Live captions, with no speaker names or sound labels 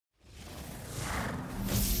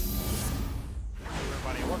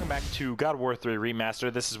back to God of War 3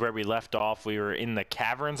 Remastered. This is where we left off. We were in the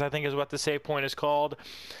caverns, I think is what the save point is called.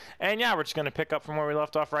 And yeah, we're just going to pick up from where we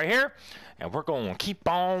left off right here. And we're going to keep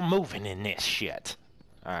on moving in this shit.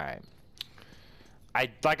 Alright.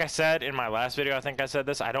 Like I said in my last video, I think I said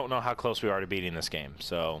this, I don't know how close we are to beating this game.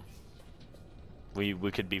 So, we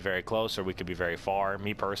could be very close or we could be very far.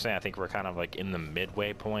 Me personally, I think we're kind of like in the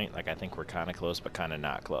midway point. Like I think we're kind of close, but kind of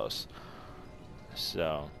not close.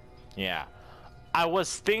 So, yeah. I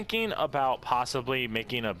was thinking about possibly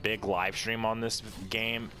making a big live stream on this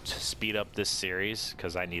game to speed up this series,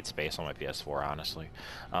 because I need space on my PS4, honestly.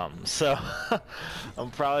 So,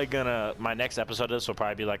 I'm probably gonna... My next episode of this will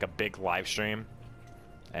probably be like a big live stream.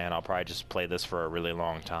 And I'll probably just play this for a really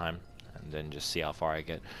long time. And then just see how far I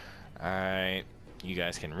get. Alright. You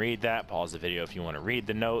guys can read that. Pause the video if you want to read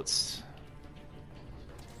the notes.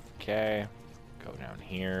 Okay. Go down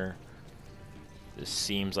here. This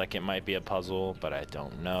seems like it might be a puzzle, but I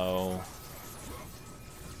don't know.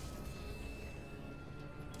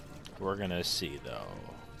 We're gonna see, though.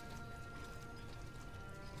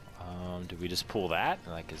 Do we just pull that?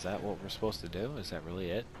 Like, is that what we're supposed to do? Is that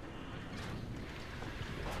really it?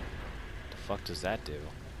 The fuck does that do?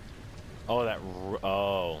 Oh,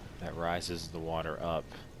 that rises the water up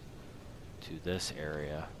to this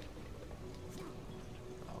area.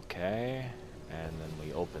 Okay, and then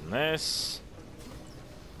we open this.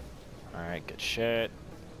 Alright, good shit.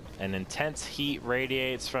 An intense heat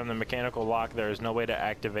radiates from the mechanical lock. There is no way to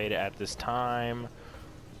activate it at this time.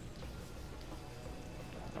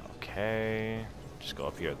 Okay. Just go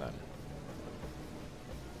up here then.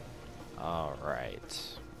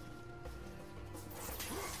 Alright.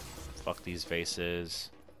 Fuck these vases.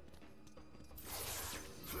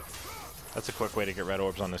 That's a quick way to get red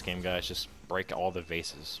orbs on this game, guys. Just break all the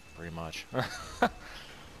vases, pretty much.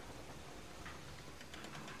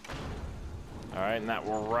 Alright, and that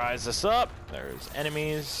will rise us up. There's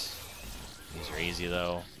enemies. These are easy,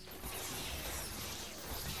 though.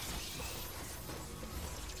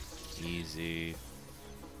 Easy.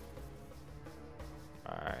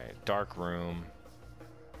 Alright, dark room.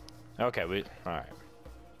 Okay, alright.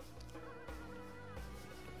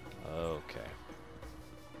 Okay.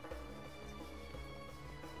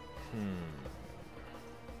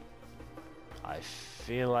 I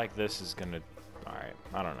feel like this is gonna... Alright,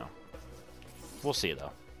 I don't know. We'll see,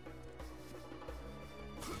 though.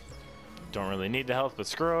 Don't really need the health, but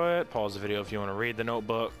screw it. Pause the video if you want to read the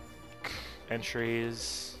notebook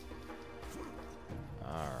entries.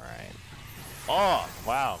 Alright. Oh,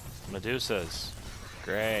 wow. Medusas.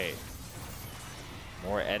 Great.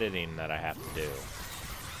 More editing that I have to do.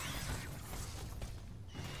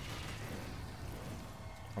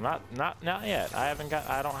 Well, not yet. I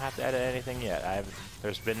don't have to edit anything yet.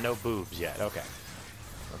 There's been no boobs yet. Okay.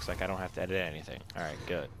 Looks like I don't have to edit anything. Alright,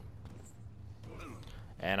 good.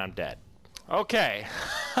 And I'm dead. Okay.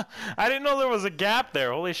 I didn't know there was a gap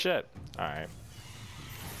there. Holy shit. Alright.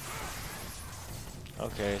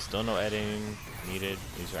 Okay, still no editing needed.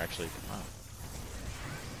 These are actually... Wow.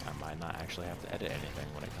 I might not actually have to edit anything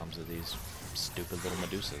when it comes to these stupid little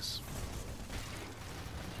Medusas.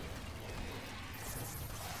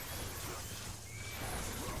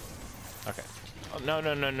 Okay. Oh,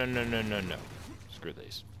 no. Screw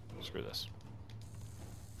these. Screw this.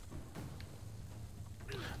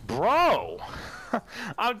 Bro!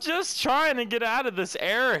 I'm just trying to get out of this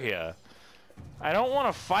area. I don't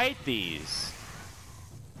want to fight these.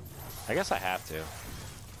 I guess I have to.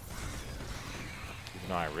 Even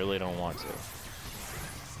though I really don't want to.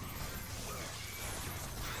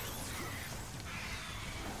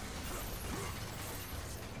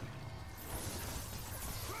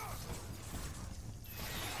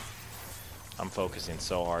 I'm focusing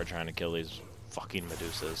so hard trying to kill these fucking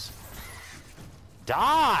Medusas.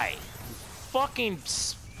 Die! Fucking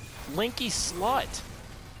slinky slut!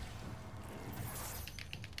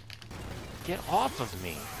 Get off of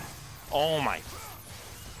me. Oh my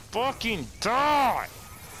fucking die!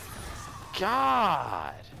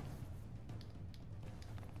 God!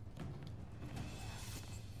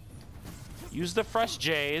 Use the fresh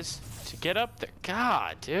J's to get up there.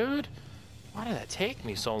 God, dude! Why did that take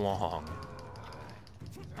me so long?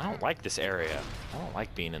 I don't like this area. I don't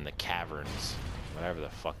like being in the caverns. Whatever the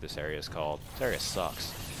fuck this area is called. This area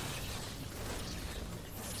sucks.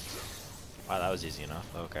 Wow, that was easy enough.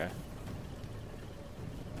 Okay.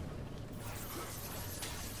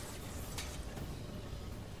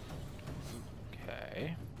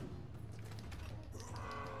 Okay.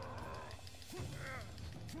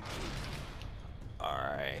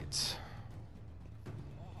 Alright.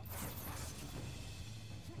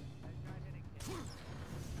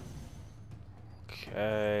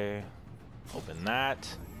 Okay. Open that.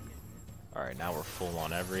 Alright, now we're full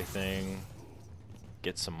on everything.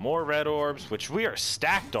 Get some more red orbs, which we are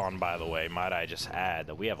stacked on, by the way. Might I just add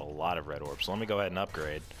that we have a lot of red orbs. So let me go ahead and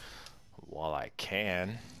upgrade while I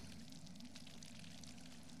can.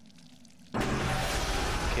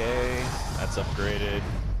 Okay, that's upgraded.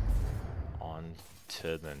 On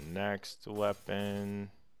to the next weapon.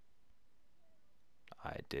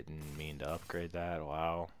 I didn't mean to upgrade that.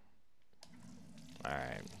 Wow.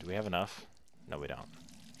 Alright, do we have enough? No, we don't.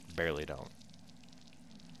 Barely don't.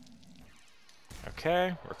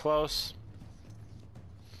 Okay, we're close.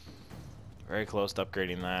 Very close to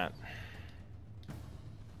upgrading that.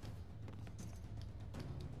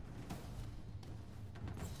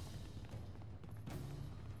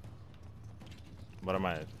 What am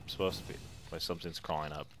I supposed to be? Like something's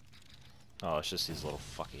crawling up. Oh, it's just these little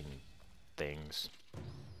fucking things.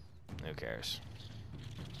 Who cares?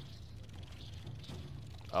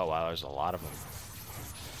 Oh wow, there's a lot of them.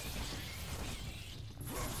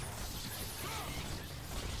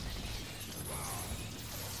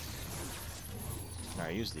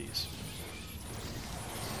 Alright, use these.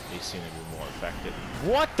 These seem to be more effective.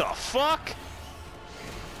 What the fuck?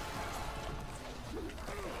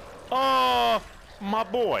 My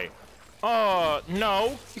boy.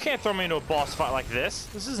 No. You can't throw me into a boss fight like this.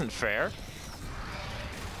 This isn't fair.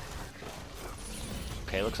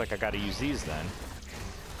 Okay, looks like I gotta use these then.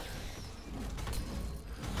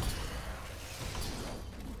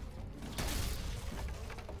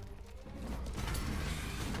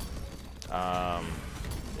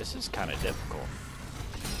 This is kind of difficult.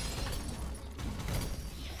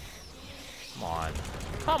 Come on.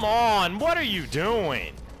 Come on! What are you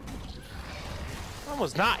doing? That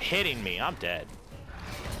was not hitting me. I'm dead.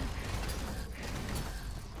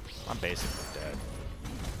 I'm basically dead.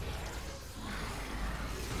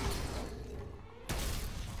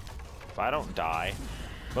 If I don't die...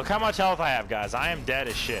 Look how much health I have, guys. I am dead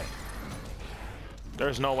as shit.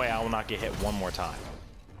 There's no way I will not get hit one more time.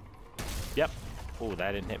 Yep. Ooh,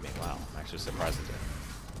 that didn't hit me. Wow. I'm actually surprised it did.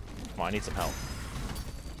 Come on, I need some help.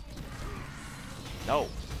 No.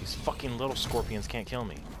 These fucking little scorpions can't kill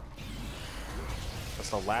me.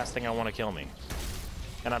 That's the last thing I want to kill me.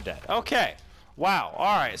 And I'm dead. Okay. Wow.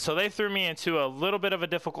 Alright, so they threw me into a little bit of a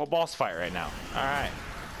difficult boss fight right now. Alright.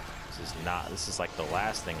 This is like the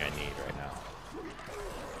last thing I need right now.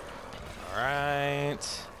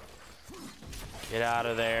 Alright. Get out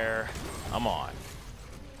of there. I'm on.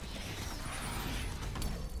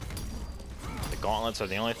 The gauntlets are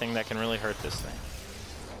the only thing that can really hurt this thing.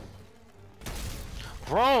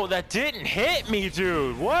 Bro, that didn't hit me,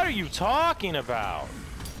 dude. What are you talking about?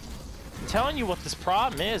 I'm telling you what this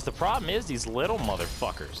problem is. The problem is these little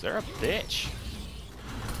motherfuckers. They're a bitch.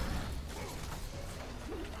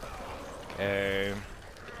 Okay.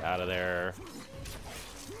 Get out of there.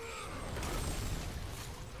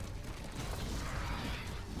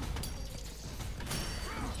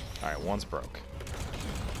 Alright, one's broke.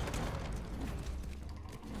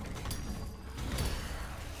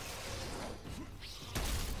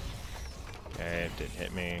 Okay, it didn't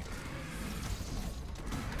hit me.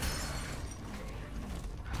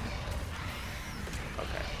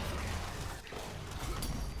 Okay.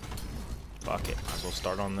 Fuck it. Might as well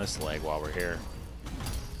start on this leg while we're here.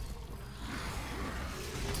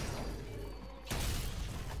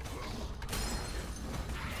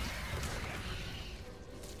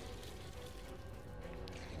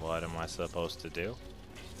 What am I supposed to do?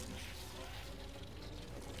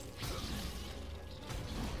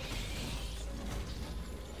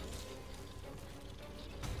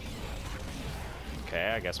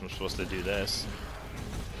 Okay, I guess I'm supposed to do this.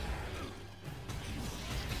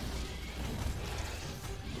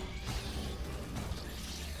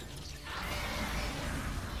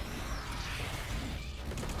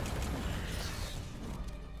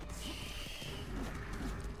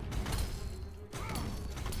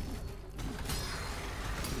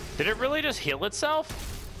 Did it really just heal itself?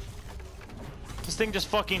 This thing just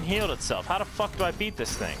fucking healed itself. How the fuck do I beat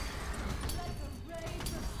this thing?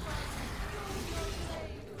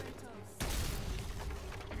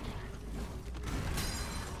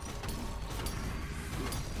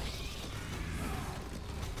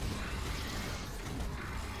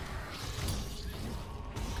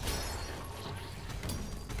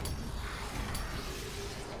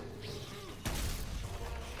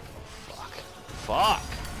 Fuck!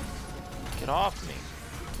 Get off me.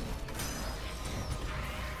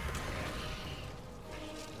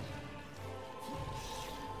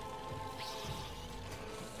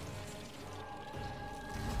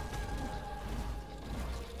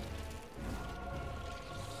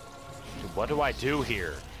 what do I do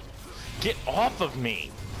here? Get off of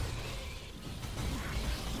me!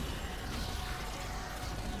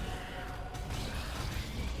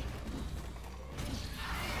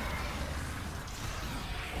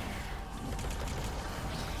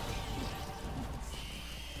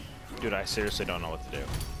 Dude, I seriously don't know what to do.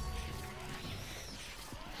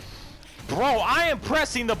 Bro, I am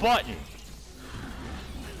pressing the button!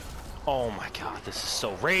 Oh my god, this is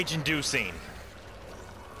so rage-inducing.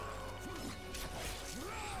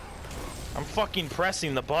 I'm fucking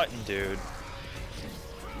pressing the button, dude.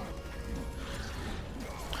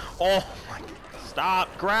 Oh my god,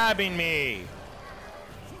 stop grabbing me!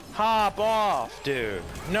 Hop off, dude.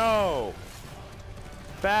 No!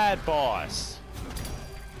 Bad boss.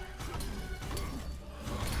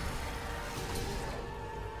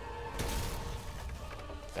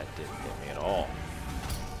 That didn't hit me at all.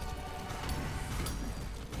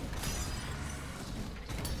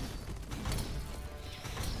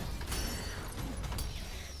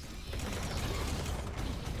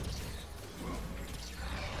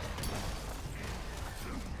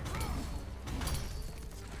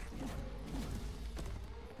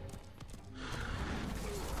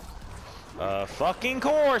 Fucking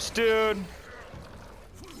course, dude.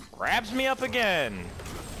 Grabs me up again.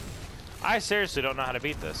 I seriously don't know how to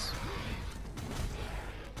beat this.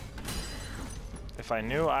 If I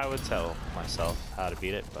knew, I would tell myself how to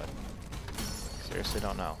beat it, but seriously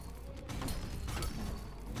don't know.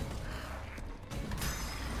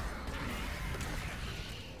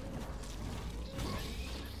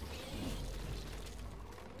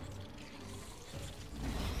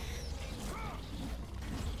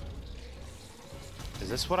 Is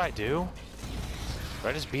this what I do? Do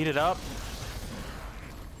I just beat it up?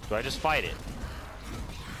 Do I just fight it?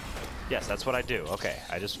 Yes, that's what I do. Okay,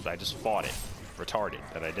 I just fought it. Retarded.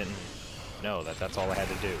 That I didn't know that that's all I had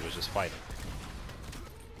to do was just fight it.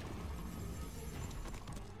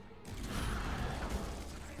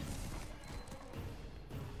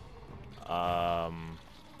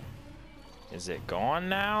 Is it gone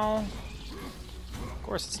now? Of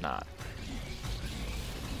course it's not.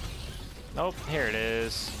 Nope, here it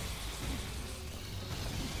is.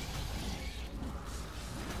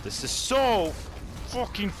 This is so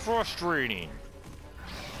fucking frustrating.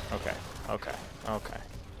 Okay, okay, okay.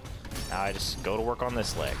 Now I just go to work on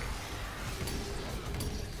this leg.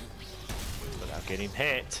 Without getting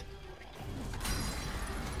hit.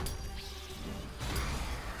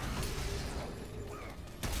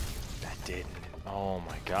 That didn't. Oh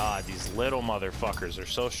my god, these little motherfuckers are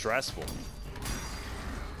so stressful.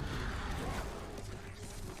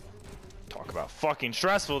 Talk about fucking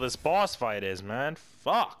stressful this boss fight is, man.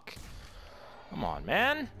 Fuck. Come on,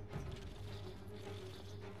 man.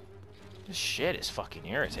 This shit is fucking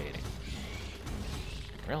irritating.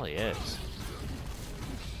 It really is.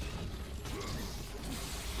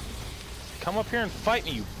 Come up here and fight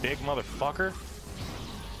me, you big motherfucker.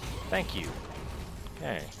 Thank you.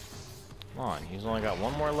 Okay. Come on, he's only got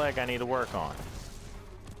one more leg I need to work on.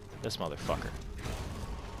 This motherfucker.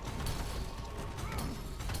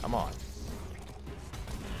 Come on.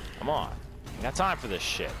 Come on. I got time for this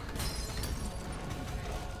shit.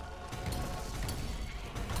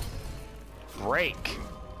 Break.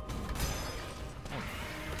 Oh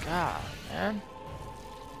my god, man.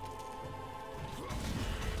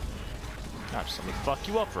 God, just let me fuck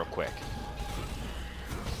you up real quick.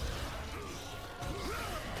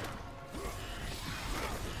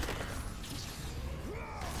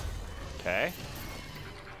 Okay.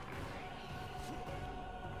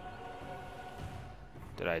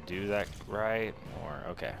 Did I do that right? Or,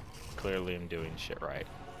 okay. Clearly I'm doing shit right.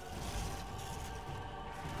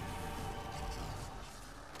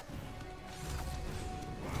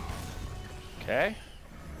 Okay.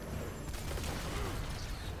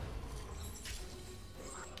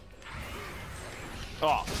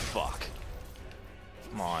 Oh, fuck.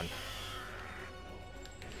 Come on.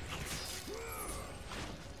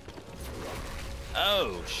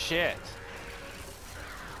 Oh, shit.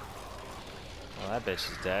 Well, that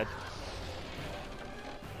bitch is dead.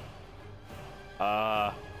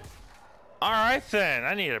 Alright then.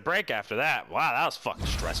 I needed a break after that. Wow, that was fucking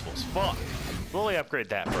stressful as fuck. Fully upgrade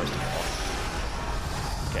that first of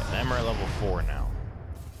all. Okay, Emerald level 4 now.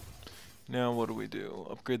 Now what do we do?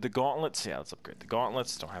 Upgrade the gauntlets? Yeah, let's upgrade the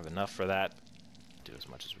gauntlets. Don't have enough for that. Do as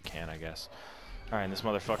much as we can, I guess. Alright, and this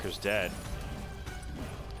motherfucker's dead.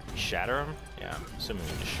 Shatter him? Yeah, assuming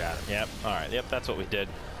we just shatter him. Yep, alright, yep, that's what we did.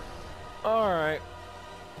 Alright.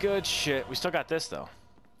 Good shit. We still got this, though.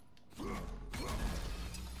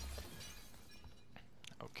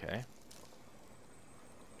 Okay.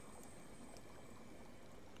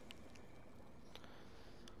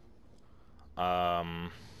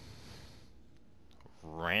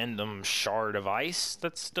 random shard of ice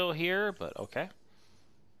that's still here, but okay.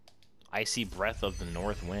 Icy breath of the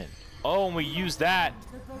north wind. Oh, and we use that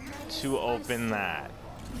to open that.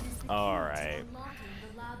 Alright.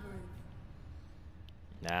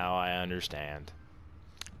 Now I understand.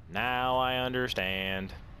 Now I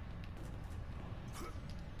understand.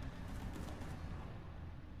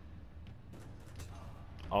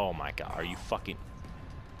 Oh my god, are you fucking...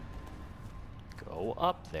 Go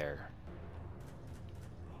up there.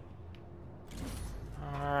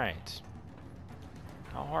 Alright.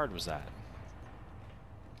 How hard was that?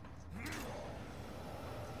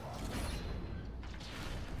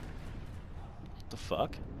 What the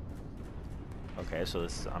fuck? Okay, so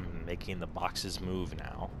this I'm making the boxes move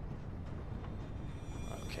now.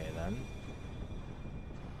 Okay then.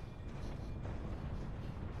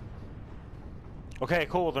 Okay,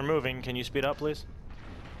 cool, they're moving. Can you speed up, please?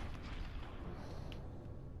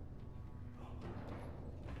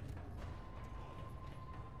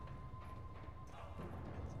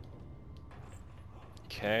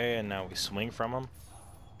 Okay, and now we swing from them.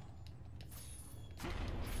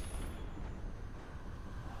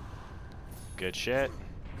 Good shit.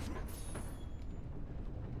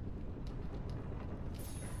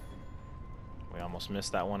 We almost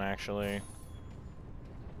missed that one, actually.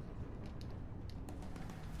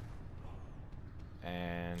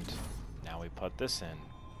 And now we put this in.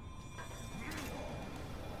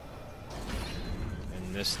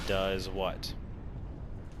 And this does what?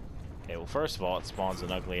 Okay, well, first of all, it spawns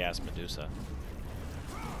an ugly-ass Medusa.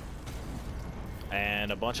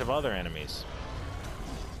 And a bunch of other enemies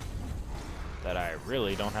that I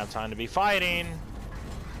really don't have time to be fighting.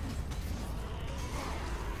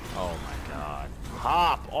 Oh my god.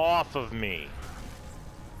 Hop off of me.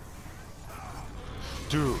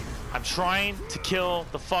 Dude, I'm trying to kill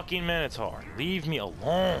the fucking Minotaur. Leave me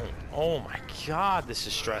alone. Oh my god, this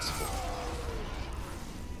is stressful.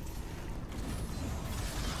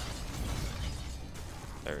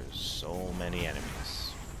 There's so many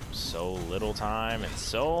enemies. So little time and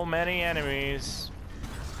so many enemies.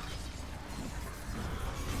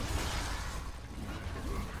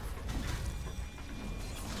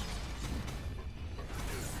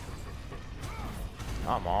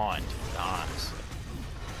 Come on, dude, honestly.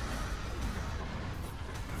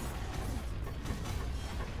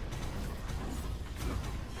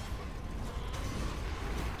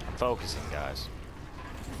 I'm focusing, guys.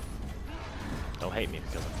 Don't hate me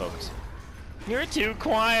because I'm focusing. You're too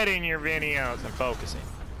quiet in your videos. I'm focusing.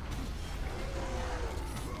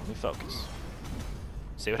 Let me focus.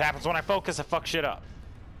 See what happens when I focus? I fuck shit up.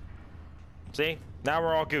 See? Now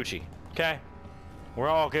we're all Gucci. Okay? We're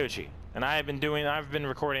all Gucci. And I've been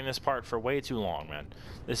recording this part for way too long, man.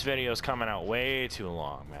 This video's coming out way too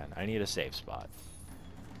long, man. I need a safe spot.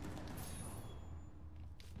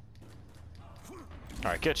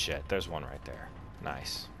 Alright, good shit. There's one right there.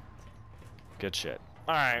 Nice. Good shit.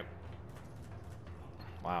 Alright.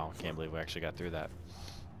 Wow, can't believe we actually got through that.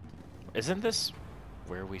 Isn't this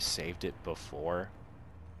where we saved it before?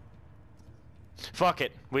 Fuck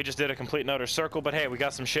it. We just did a complete and utter circle, but hey, we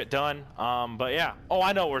got some shit done. But yeah. Oh,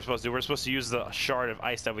 I know what we're supposed to do. We're supposed to use the shard of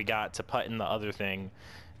ice that we got to put in the other thing.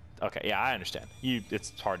 Okay, yeah, I understand.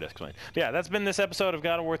 It's hard to explain. But yeah, that's been this episode of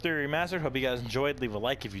God of War 3 Remastered. Hope you guys enjoyed. Leave a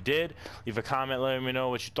like if you did. Leave a comment letting me know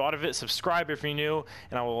what you thought of it. Subscribe if you're new.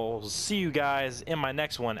 And I will see you guys in my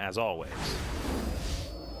next one, as always.